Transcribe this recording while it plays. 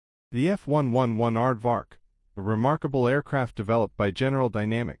The F-111 Aardvark, a remarkable aircraft developed by General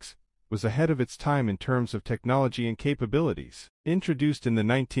Dynamics, was ahead of its time in terms of technology and capabilities. Introduced in the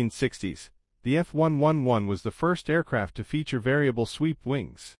 1960s, the F-111 was the first aircraft to feature variable sweep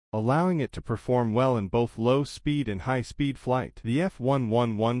wings, allowing it to perform well in both low-speed and high-speed flight. The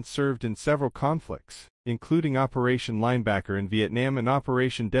F-111 served in several conflicts, including Operation Linebacker in Vietnam and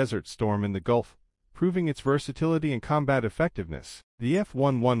Operation Desert Storm in the Gulf, proving its versatility and combat effectiveness. The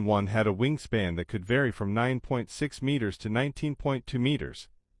F-111 had a wingspan that could vary from 9.6 meters to 19.2 meters,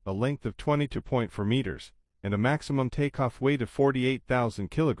 a length of 22.4 meters, and a maximum takeoff weight of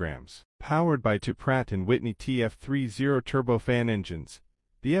 48,000 kilograms. Powered by two Pratt & Whitney TF30 turbofan engines,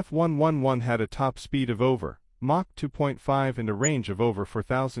 the F-111 had a top speed of over Mach 2.5 and a range of over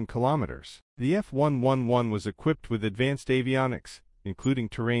 4,000 kilometers. The F-111 was equipped with advanced avionics, including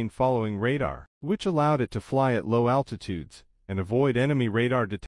terrain-following radar, which allowed it to fly at low altitudes and avoid enemy radar detection.